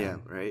of you. Yeah,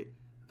 right?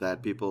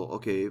 That people,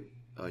 okay,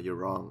 you're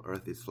wrong.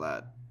 Earth is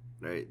flat,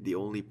 right? The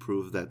only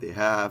proof that they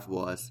have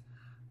was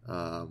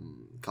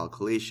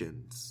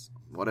calculations,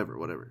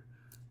 whatever.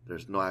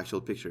 There's no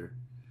actual picture.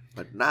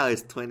 But now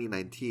it's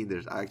 2019.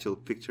 There's actual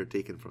picture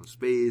taken from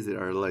space.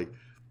 There are like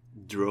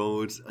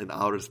drones in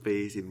outer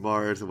space, in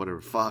Mars, and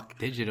whatever. Fuck.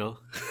 Digital.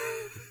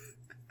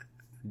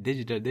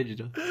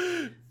 Digital.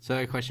 So I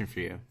have a question for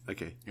you.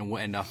 Okay. And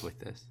we'll end off with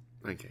this.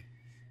 Okay.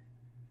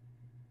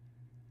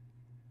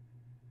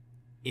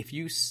 If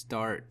you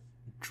start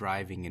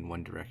driving in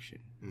one direction,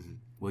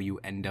 will you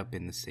end up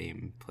in the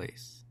same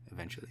place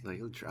eventually? No,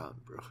 you'll drown,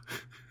 bro.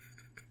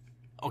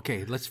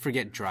 Okay, let's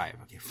forget drive.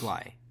 Okay,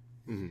 fly.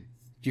 Mm-hmm.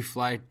 You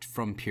fly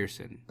from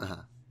Pearson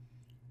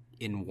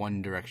in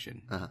one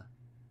direction.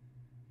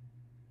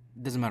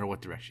 Doesn't matter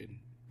what direction,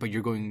 but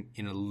you're going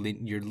in a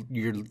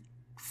you're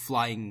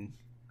flying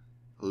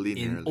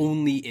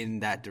only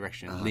in that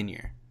direction,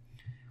 linear.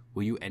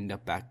 Will you end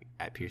up back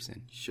at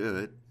Pearson?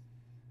 Should.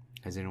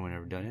 Has anyone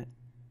ever done it?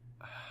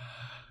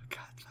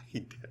 God,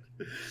 he did.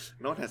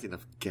 No one has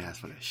enough gas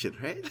for that shit,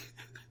 right?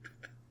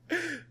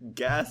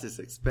 Gas is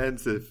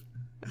expensive.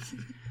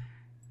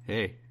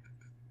 Hey.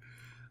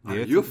 Are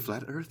you a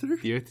flat earther?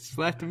 The Earth is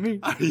flat to me.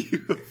 Are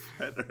you a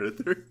flat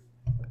earther?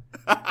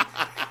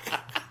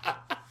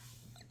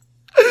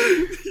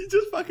 You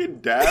just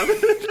fucking dab.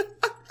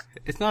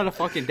 It's not a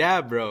fucking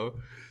dab, bro.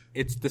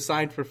 It's the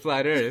sign for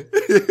flat Earth.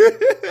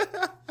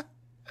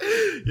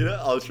 You know,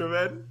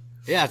 Ultraman?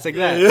 Yeah, it's like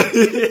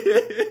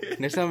that.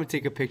 Next time I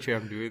take a picture,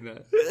 I'm doing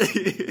that.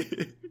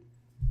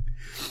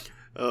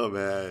 Oh,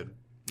 man.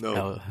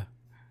 No.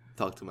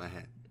 Talk to my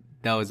hand.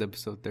 That was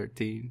episode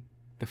 13.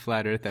 The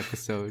Flat Earth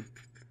episode.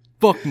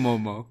 Fuck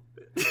Momo.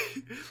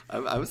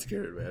 I'm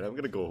scared, man. I'm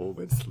gonna go home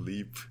and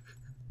sleep.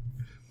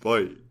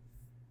 Boy.